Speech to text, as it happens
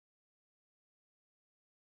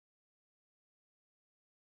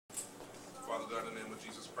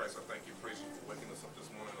Jesus Christ, I thank you and praise you for waking us up this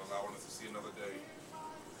morning and allowing us to see another day.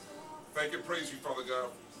 Thank you and praise you, Father God,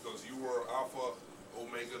 because you are Alpha,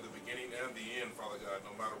 Omega, the beginning and the end, Father God.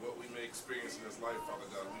 No matter what we may experience in this life, Father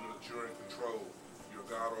God, we know that you're in control. You're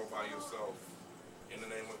God all by yourself. In the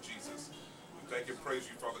name of Jesus. We thank you and praise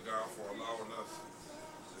you, Father God, for allowing us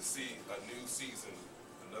to see a new season,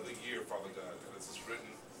 another year, Father God. And this is written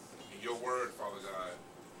in your word, Father God,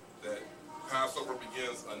 that Passover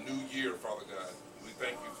begins a new year, Father God. We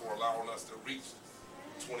thank you for allowing us to reach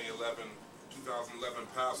 2011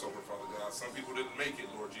 Passover, Father God. Some people didn't make it,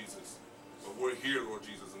 Lord Jesus, but we're here, Lord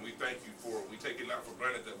Jesus, and we thank you for it. We take it not for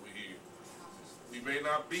granted that we're here. We may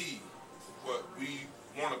not be what we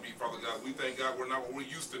want to be, Father God. We thank God we're not what we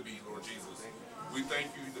used to be, Lord Jesus. We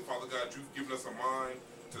thank you that, Father God, you've given us a mind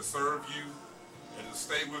to serve you and to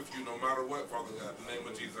stay with you no matter what, Father God. In the name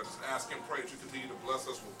of Jesus, I just ask and pray that you continue to bless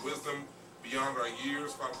us with wisdom beyond our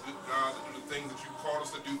years, Father God, to do the things that you called us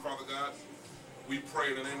to do, Father God. We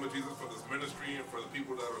pray in the name of Jesus for this ministry and for the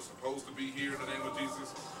people that are supposed to be here in the name of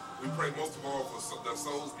Jesus. We pray most of all for that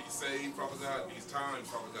souls be saved, Father God, in these times,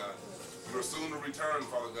 Father God. You are soon to return,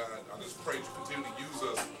 Father God. I just pray that you continue to use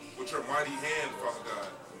us with your mighty hand, Father God.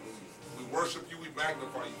 We worship you, we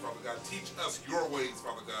magnify you, Father God. Teach us your ways,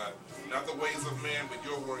 Father God. Not the ways of man, but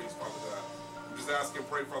your ways, Father God. We just ask and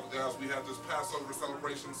pray, Father God, as we have this Passover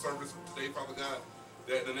celebration service today, Father God,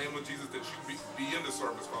 that in the name of Jesus, that you be in the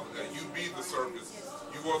service, Father God. You be the service.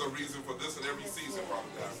 You are the reason for this and every season, Father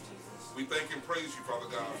God. We thank and praise you, Father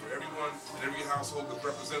God, for everyone and every household that's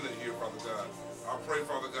represented here, Father God. I pray,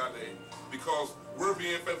 Father God, that because we're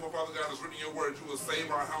being faithful, Father God, as written in your word, you will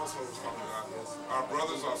save our households, Father God. Our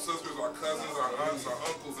brothers, our sisters, our cousins, our aunts, our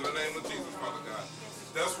uncles, in the name of Jesus, Father God.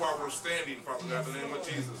 That's why we're standing, Father God, in the name of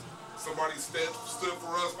Jesus. Somebody stood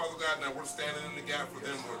for us, Father God, now we're standing in the gap for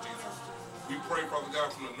them, Lord Jesus. We pray, Father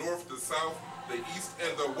God, from the north, the south, the east,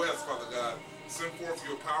 and the west, Father God. Send forth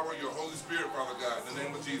your power, your Holy Spirit, Father God, in the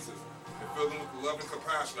name of Jesus. And fill them with the love and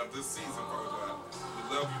compassion of this season, Father God.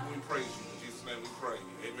 We love you and we praise you. In Jesus' name we pray.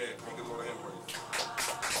 Amen. Come on, give the Lord a hand praise.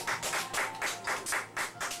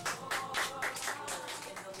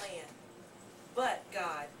 In the land. But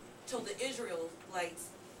God told the Israelites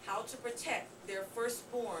how to protect their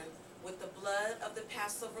firstborn with the blood of the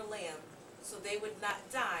Passover lamb, so they would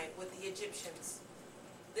not die with the Egyptians.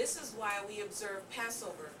 This is why we observe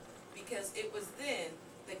Passover, because it was then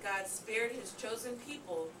that God spared his chosen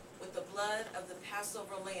people with the blood of the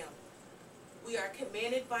Passover lamb. We are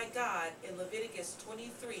commanded by God in Leviticus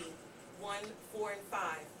 23, 1, 4, and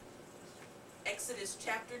 5. Exodus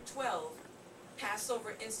chapter 12,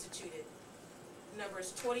 Passover instituted.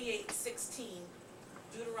 Numbers 28, 16,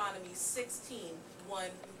 Deuteronomy 16, 1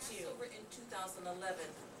 and 2. Passover in 2011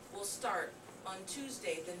 will start on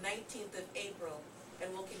Tuesday, the 19th of April,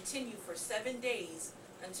 and will continue for 7 days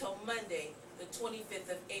until Monday, the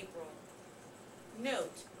 25th of April.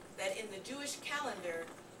 Note that in the Jewish calendar,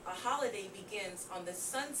 a holiday begins on the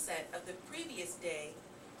sunset of the previous day,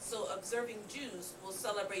 so observing Jews will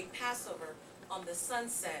celebrate Passover on the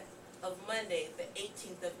sunset of Monday, the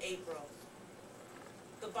 18th of April.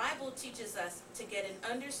 The Bible teaches us to get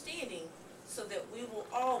an understanding so that we will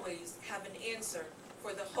always have an answer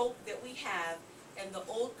for the hope that we have, and the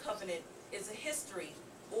Old Covenant is a history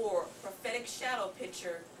or prophetic shadow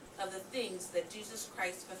picture of the things that Jesus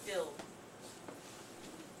Christ fulfilled.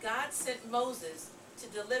 God sent Moses to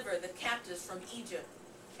deliver the captives from Egypt,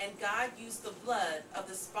 and God used the blood of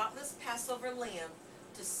the spotless Passover lamb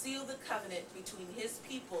to seal the covenant between his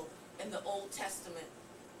people and the Old Testament.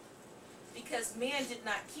 Because man did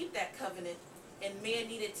not keep that covenant, and man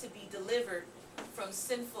needed to be delivered from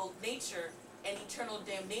sinful nature and eternal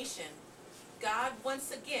damnation, God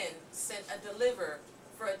once again sent a deliverer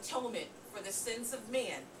for atonement for the sins of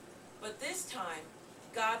man. But this time,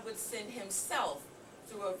 God would send himself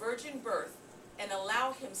through a virgin birth and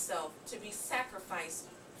allow himself to be sacrificed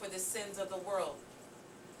for the sins of the world.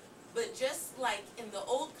 But just like in the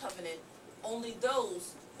Old Covenant, only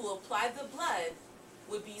those who applied the blood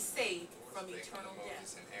would be saved from eternal death.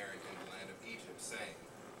 Moses and Aaron in the land of Egypt, saying,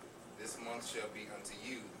 This month shall be unto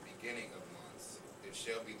you the beginning of months. It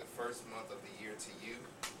shall be the first month of the year to you.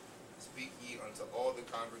 Speak ye unto all the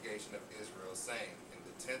congregation of Israel, saying, In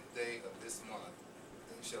the 10th day of this month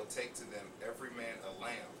they shall take to them every man a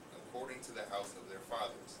lamb, according to the house of their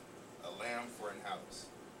fathers, a lamb for an house.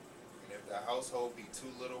 And if the household be too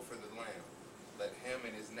little for the lamb, let him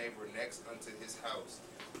and his neighbor next unto his house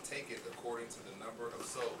take it according to the number of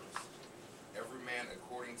souls. Every man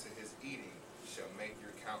according to his eating shall make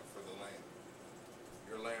your count for the lamb.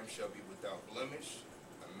 Your lamb shall be without blemish,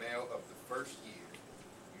 a male of the first year.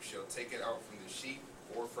 You shall take it out from the sheep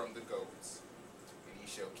or from the goats. And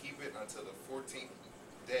shall keep it until the 14th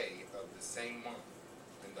day of the same month,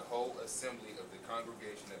 and the whole assembly of the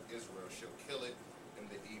congregation of Israel shall kill it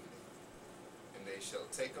in the evening. And they shall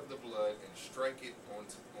take of the blood and strike it on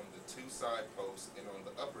the two side posts and on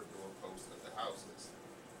the upper doorposts of the houses,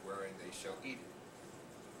 wherein they shall eat it.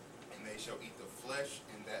 And they shall eat the flesh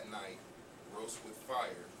in that night, roast with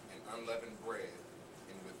fire and unleavened bread,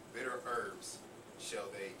 and with bitter herbs shall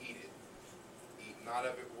they eat it. Eat not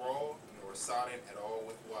of it raw, nor sodden at all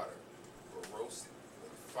with water, but roast it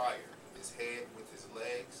with fire, his head with his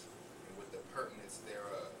legs, and with the purtenance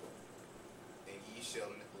thereof. And ye shall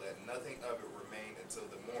let nothing of it remain until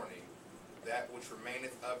the morning. That which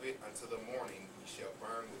remaineth of it until the morning ye shall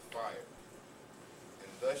burn with fire.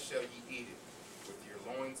 And thus shall ye eat it, with your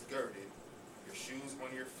loins girded, your shoes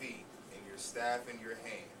on your feet, and your staff in your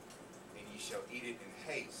hand. And ye shall eat it in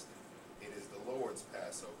haste. It is the Lord's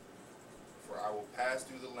Passover. For I will pass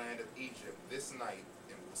through the land of Egypt this night,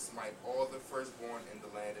 and will smite all the firstborn in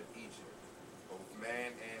the land of Egypt, both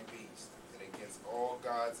man and beast. And against all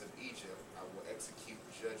gods of Egypt I will execute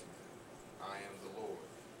judgment. I am the Lord.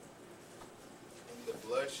 And the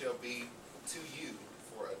blood shall be to you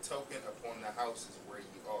for a token upon the houses where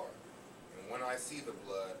ye are. And when I see the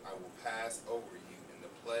blood, I will pass over you, and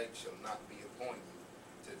the plague shall not be upon you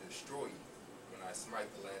to destroy you when I smite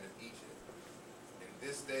the land of Egypt. And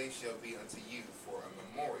this day shall be unto you for a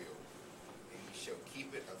memorial, and ye shall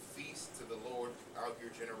keep it a feast to the Lord throughout your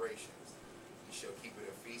generations. Ye shall keep it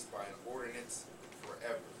a feast by an ordinance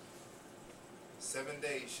forever. 7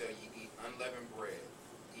 days shall ye eat unleavened bread.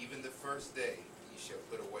 Even the first day ye shall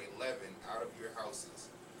put away leaven out of your houses.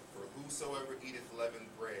 For whosoever eateth leavened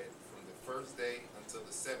bread from the first day until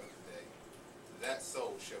the 7th day, that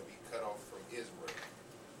soul shall be cut off from Israel.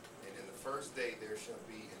 And in the first day there shall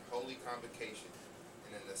be an holy convocation,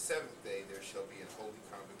 and in the 7th day there shall be an holy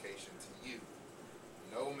convocation to you.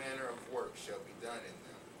 No manner of work shall be done in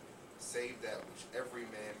them, save that which every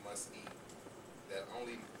man must eat, that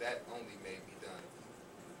only may be done of you.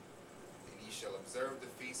 And ye shall observe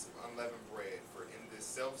the feast of unleavened bread, for in this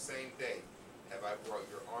selfsame day have I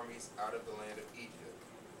brought your armies out of the land of Egypt.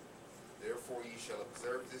 Therefore ye shall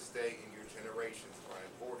observe this day in your generations by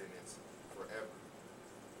an ordinance forever.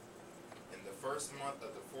 In the first month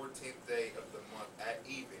of the 14th day of the month at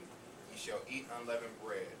even ye shall eat unleavened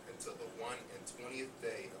bread until the 21st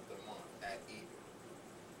day of the month at even.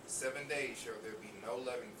 7 days shall there be no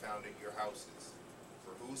leaven found in your houses.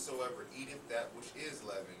 For whosoever eateth that which is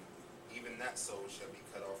leavened, even that soul shall be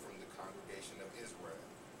cut off from the congregation of Israel,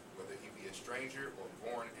 whether he be a stranger or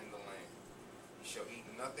born in the land. Ye shall eat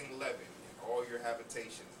nothing leavened, in all your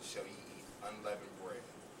habitations shall ye eat unleavened bread.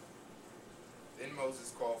 Then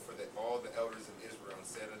Moses called for all the elders of Israel, and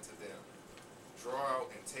said unto them, Draw out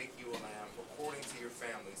and take you a lamb according to your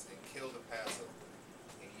families, and kill the Passover.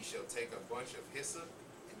 And ye shall take a bunch of hyssop,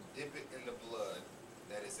 and dip it in the blood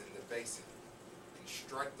that is in the basin, and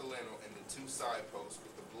strike the lintel and the two side posts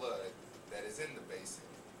with the blood that is in the basin.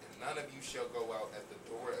 And none of you shall go out at the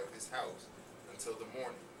door of his house until the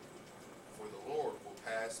morning. For the Lord will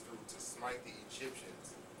pass through to smite the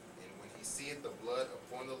Egyptians, and when he seeth the blood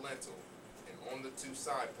upon the lintel and on the two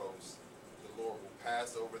side posts, the Lord will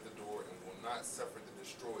pass over the door, and will not suffer the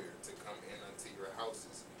destroyer to come in unto your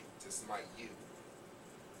houses to smite you.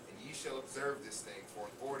 And ye shall observe this thing for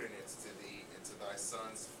an ordinance to thee and to thy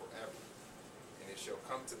sons forever. And it shall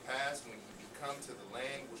come to pass, when ye be come to the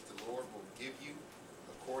land which the Lord will give you,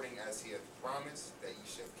 according as he hath promised, that ye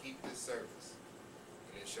shall keep this service.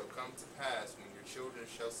 And it shall come to pass, when your children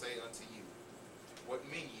shall say unto you, What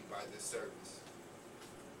mean ye by this service?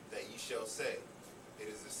 That ye shall say, It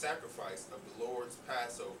is the sacrifice of the Lord's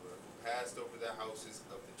Passover, who passed over the houses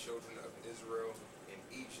of the children of Israel in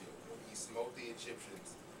Egypt, when he smote the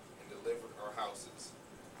Egyptians and delivered our houses.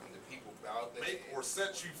 And the people bowed their Make heads. or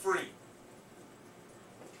set you free.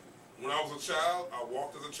 When I was a child, I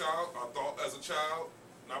walked as a child, I thought as a child,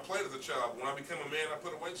 and I played as a child. When I became a man, I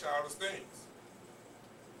put away childish things.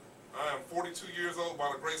 I am 42 years old by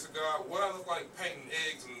the grace of God. What I look like painting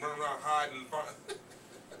eggs and running around hiding.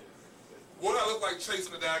 What I look like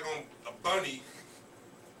chasing a daggone a bunny.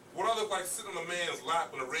 What I look like sitting on a man's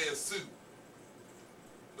lap in a red suit.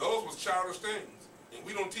 Those was childish things. And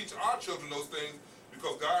we don't teach our children those things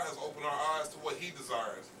because God has opened our eyes to what he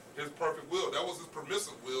desires. His perfect will. That was his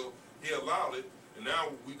permissive will. He allowed it. And now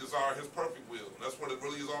we desire his perfect will. And that's what it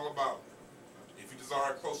really is all about. If you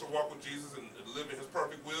desire a closer walk with Jesus and live in his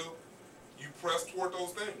perfect will, you press toward those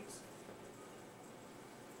things.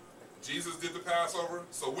 Jesus did the Passover,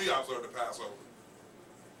 so we observe the Passover.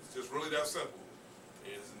 It's just really that simple.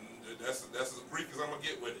 That's as Greek as I'm going to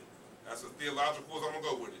get with it. That's as theological as I'm going to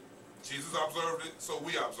go with it. Jesus observed it, so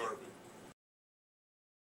we observe it.